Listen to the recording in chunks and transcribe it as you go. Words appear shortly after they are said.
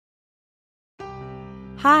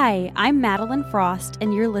Hi, I'm Madeline Frost,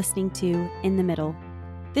 and you're listening to In the Middle.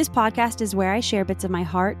 This podcast is where I share bits of my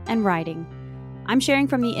heart and writing. I'm sharing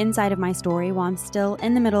from the inside of my story while I'm still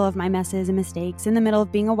in the middle of my messes and mistakes, in the middle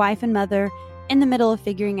of being a wife and mother, in the middle of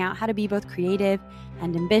figuring out how to be both creative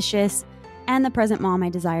and ambitious, and the present mom I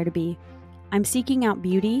desire to be. I'm seeking out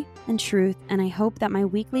beauty and truth, and I hope that my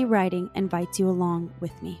weekly writing invites you along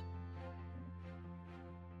with me.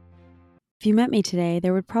 If you met me today,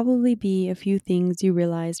 there would probably be a few things you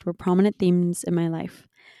realized were prominent themes in my life.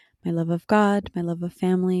 My love of God, my love of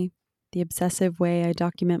family, the obsessive way I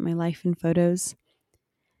document my life in photos.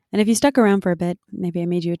 And if you stuck around for a bit, maybe I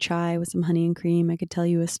made you a chai with some honey and cream, I could tell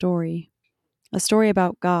you a story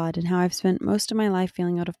about God and how I've spent most of my life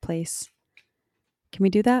feeling out of place. Can we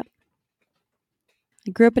do that? I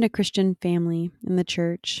grew up in a Christian family in the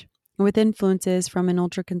church, with influences from an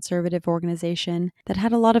ultra-conservative organization that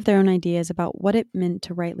had a lot of their own ideas about what it meant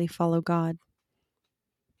to rightly follow God.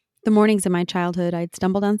 The mornings of my childhood, I'd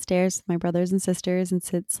stumble downstairs with my brothers and sisters and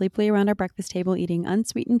sit sleepily around our breakfast table eating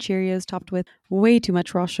unsweetened Cheerios topped with way too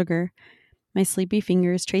much raw sugar, my sleepy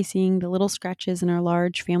fingers tracing the little scratches in our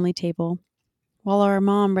large family table, while our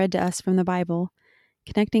mom read to us from the Bible,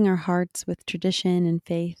 connecting our hearts with tradition and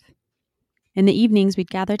faith. In the evenings, we'd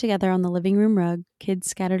gather together on the living room rug, kids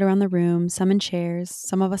scattered around the room, some in chairs,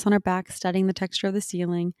 some of us on our backs studying the texture of the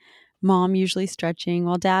ceiling, Mom usually stretching,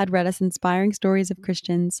 while Dad read us inspiring stories of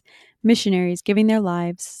Christians, missionaries giving their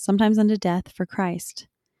lives, sometimes unto death, for Christ.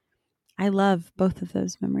 I love both of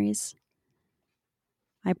those memories.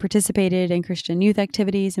 I participated in Christian youth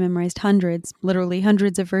activities and memorized literally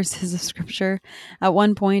hundreds of verses of scripture. At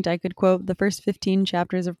one point, I could quote the first 15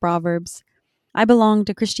 chapters of Proverbs. I belonged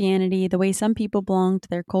to Christianity the way some people belong to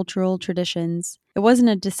their cultural traditions. It wasn't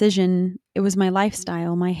a decision, it was my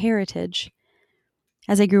lifestyle, my heritage.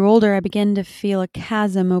 As I grew older, I began to feel a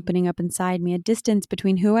chasm opening up inside me, a distance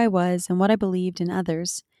between who I was and what I believed in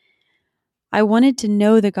others. I wanted to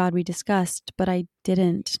know the God we discussed, but I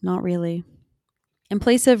didn't, not really. In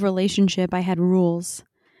place of relationship, I had rules.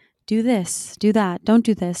 Do this, do that, don't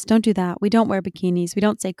do this, don't do that. We don't wear bikinis, we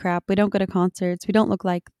don't say crap, we don't go to concerts, we don't look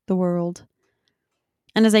like the world.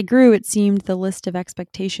 And as I grew, it seemed the list of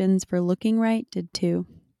expectations for looking right did too.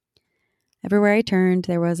 Everywhere I turned,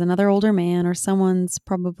 there was another older man or someone's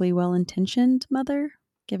probably well-intentioned mother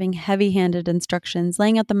giving heavy-handed instructions,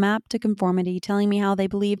 laying out the map to conformity, telling me how they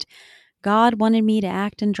believed God wanted me to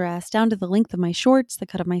act and dress, down to the length of my shorts, the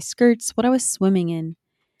cut of my skirts, what I was swimming in,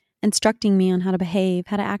 instructing me on how to behave,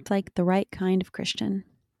 how to act like the right kind of Christian.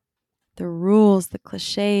 The rules, the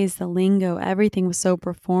cliches, the lingo, everything was so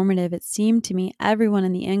performative. It seemed to me everyone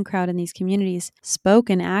in the in crowd in these communities spoke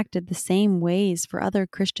and acted the same ways for other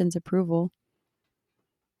Christians' approval.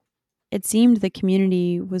 It seemed the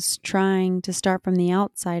community was trying to start from the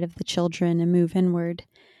outside of the children and move inward.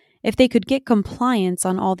 If they could get compliance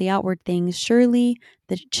on all the outward things, surely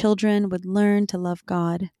the children would learn to love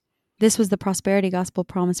God. This was the prosperity gospel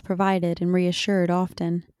promise provided and reassured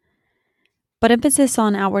often. But emphasis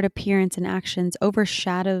on outward appearance and actions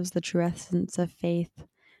overshadows the true essence of faith,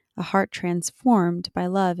 a heart transformed by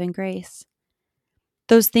love and grace.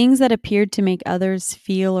 Those things that appeared to make others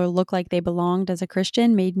feel or look like they belonged as a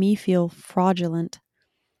Christian made me feel fraudulent.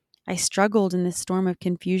 I struggled in this storm of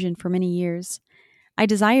confusion for many years. I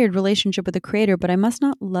desired relationship with the Creator, but I must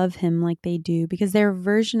not love Him like they do, because their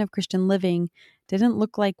version of Christian living didn't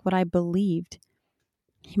look like what I believed.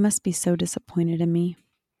 He must be so disappointed in me.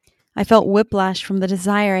 I felt whiplash from the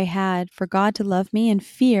desire I had for God to love me and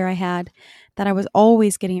fear I had that I was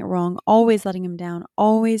always getting it wrong, always letting Him down,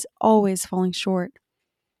 always falling short.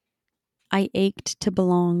 I ached to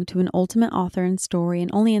belong to an ultimate author and story, and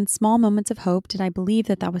only in small moments of hope did I believe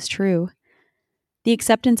that that was true. The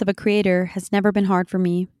acceptance of a Creator has never been hard for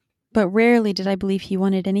me, but rarely did I believe He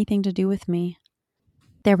wanted anything to do with me.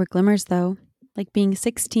 There were glimmers, though, like being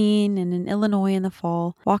 16 and in Illinois in the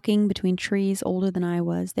fall, walking between trees older than I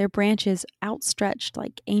was, their branches outstretched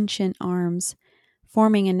like ancient arms,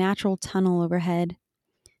 forming a natural tunnel overhead.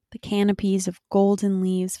 The canopies of golden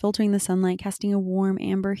leaves filtering the sunlight, casting a warm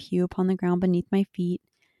amber hue upon the ground beneath my feet.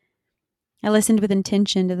 I listened with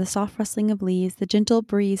intention to the soft rustling of leaves, the gentle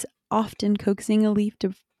breeze often coaxing a leaf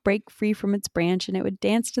to break free from its branch, and it would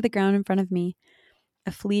dance to the ground in front of me,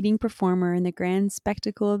 a fleeting performer in the grand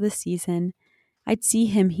spectacle of the season. I'd see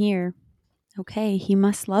Him here. Okay, He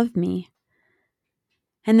must love me.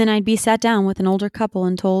 And then I'd be sat down with an older couple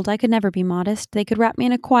and told I could never be modest. They could wrap me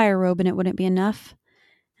in a choir robe and it wouldn't be enough.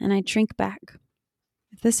 And I'd shrink back.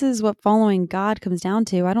 If this is what following God comes down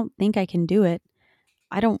to, I don't think I can do it.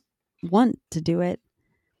 I don't want to do it.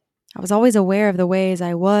 I was always aware of the ways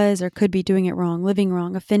I was or could be doing it wrong, living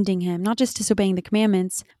wrong, offending him, not just disobeying the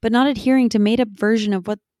commandments, but not adhering to made-up version of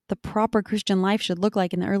what the proper Christian life should look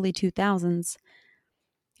like in the early 2000s.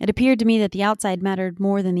 It appeared to me that the outside mattered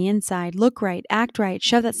more than the inside. Look right, act right,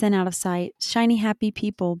 shove that sin out of sight, shiny, happy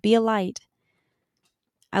people, be a light.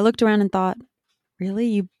 I looked around and thought, really?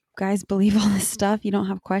 You guys believe all this stuff? You don't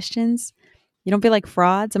have questions? You don't feel like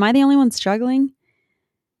frauds? Am I the only one struggling?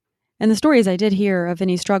 And the stories I did hear of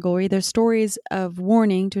any struggle were either stories of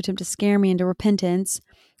warning to attempt to scare me into repentance,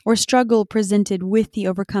 or struggle presented with the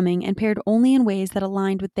overcoming and paired only in ways that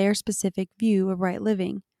aligned with their specific view of right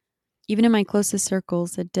living. Even in my closest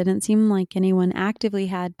circles, it didn't seem like anyone actively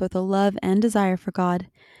had both a love and desire for God,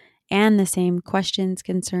 and the same questions,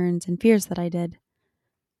 concerns, and fears that I did.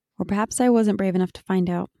 Or perhaps I wasn't brave enough to find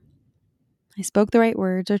out. I spoke the right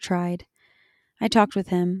words, or tried. I talked with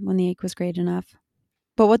him when the ache was great enough.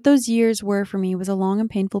 But what those years were for me was a long and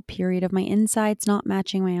painful period of my insides not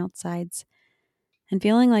matching my outsides, and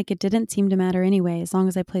feeling like it didn't seem to matter anyway as long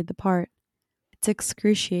as I played the part. It's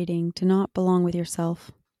excruciating to not belong with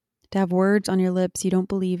yourself, to have words on your lips you don't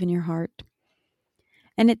believe in your heart.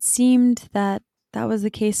 And it seemed that that was the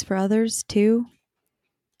case for others too.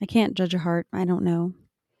 I can't judge a heart, I don't know.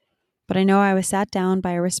 But I know I was sat down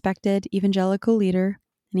by a respected evangelical leader,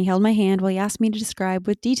 and he held my hand while he asked me to describe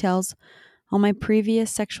with details all my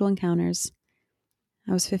previous sexual encounters.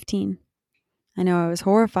 I was 15. I know I was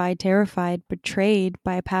horrified, terrified, betrayed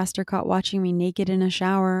by a pastor caught watching me naked in a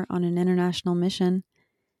shower on an international mission.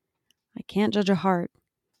 I can't judge a heart,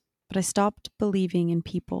 but I stopped believing in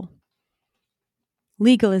people.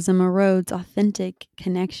 Legalism erodes authentic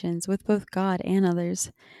connections with both God and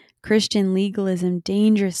others. Christian legalism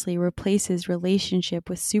dangerously replaces relationship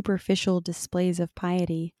with superficial displays of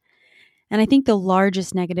piety. And I think the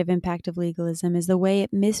largest negative impact of legalism is the way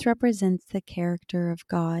it misrepresents the character of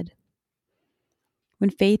God. When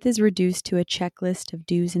faith is reduced to a checklist of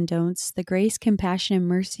do's and don'ts, the grace, compassion, and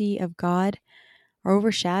mercy of God are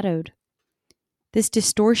overshadowed. This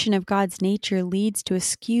distortion of God's nature leads to a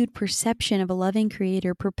skewed perception of a loving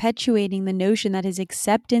Creator, perpetuating the notion that His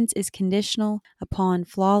acceptance is conditional upon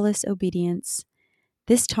flawless obedience.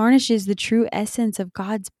 This tarnishes the true essence of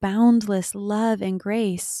God's boundless love and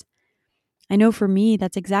grace. I know for me,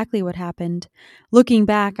 that's exactly what happened. Looking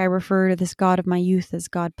back, I refer to this God of my youth as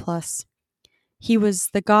God plus. He was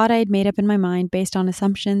the God I had made up in my mind based on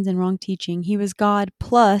assumptions and wrong teaching. He was God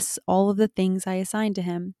plus all of the things I assigned to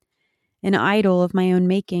Him. An idol of my own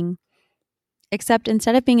making. Except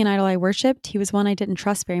instead of being an idol I worshipped, he was one I didn't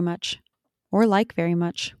trust very much, or like very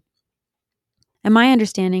much. In my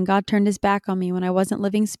understanding, God turned his back on me when I wasn't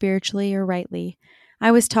living spiritually or rightly.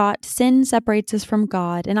 I was taught sin separates us from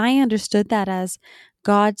God, and I understood that as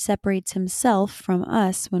God separates himself from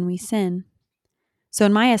us when we sin. So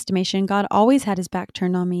in my estimation, God always had his back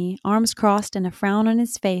turned on me, arms crossed and a frown on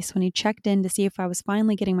his face when he checked in to see if I was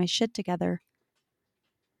finally getting my shit together.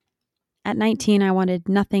 At 19, I wanted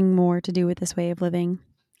nothing more to do with this way of living.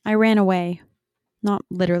 I ran away. Not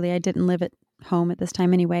literally, I didn't live at home at this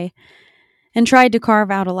time anyway, and tried to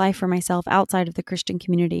carve out a life for myself outside of the Christian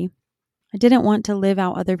community. I didn't want to live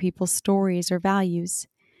out other people's stories or values.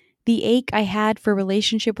 The ache I had for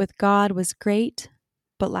relationship with God was great,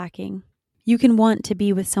 but lacking. You can want to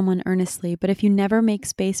be with someone earnestly, but if you never make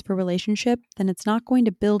space for relationship, then it's not going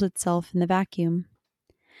to build itself in the vacuum.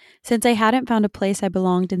 Since I hadn't found a place I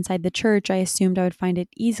belonged inside the church, I assumed I would find it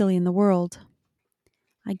easily in the world.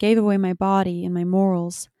 I gave away my body and my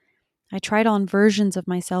morals. I tried on versions of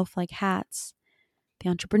myself like hats. The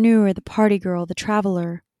entrepreneur, the party girl, the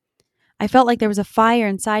traveler. I felt like there was a fire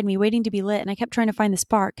inside me waiting to be lit, and I kept trying to find the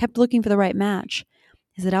spark, kept looking for the right match.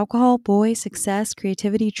 Is it alcohol, boys, success,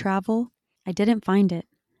 creativity, travel? I didn't find it.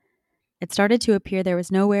 It started to appear there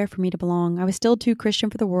was nowhere for me to belong. I was still too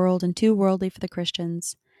Christian for the world and too worldly for the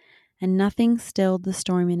Christians. And nothing stilled the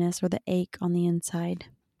storminess or the ache on the inside.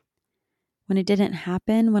 When it didn't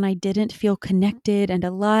happen, when I didn't feel connected and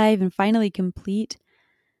alive and finally complete,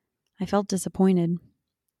 I felt disappointed,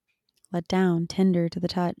 let down, tender to the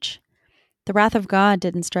touch. The wrath of God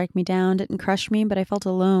didn't strike me down, didn't crush me, but I felt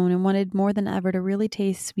alone and wanted more than ever to really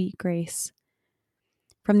taste sweet grace.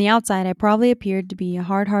 From the outside, I probably appeared to be a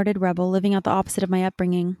hard-hearted rebel living out the opposite of my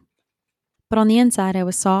upbringing. But on the inside, I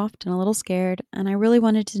was soft and a little scared, and I really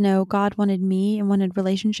wanted to know God wanted me and wanted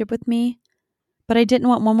relationship with me. But I didn't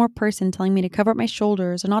want one more person telling me to cover up my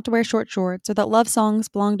shoulders or not to wear short shorts or that love songs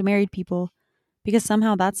belong to married people, because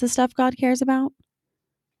somehow that's the stuff God cares about.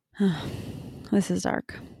 This is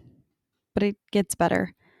dark. But it gets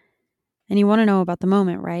better. And you want to know about the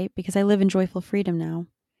moment, right? Because I live in joyful freedom now.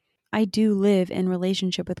 I do live in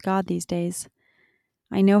relationship with God these days.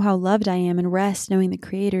 I know how loved I am and rest knowing the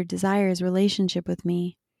Creator desires relationship with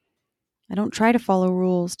me. I don't try to follow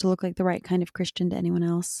rules to look like the right kind of Christian to anyone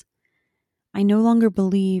else. I no longer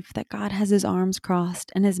believe that God has his arms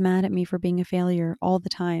crossed and is mad at me for being a failure all the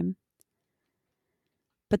time.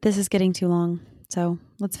 But this is getting too long, so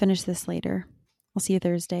let's finish this later. I'll see you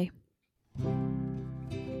Thursday.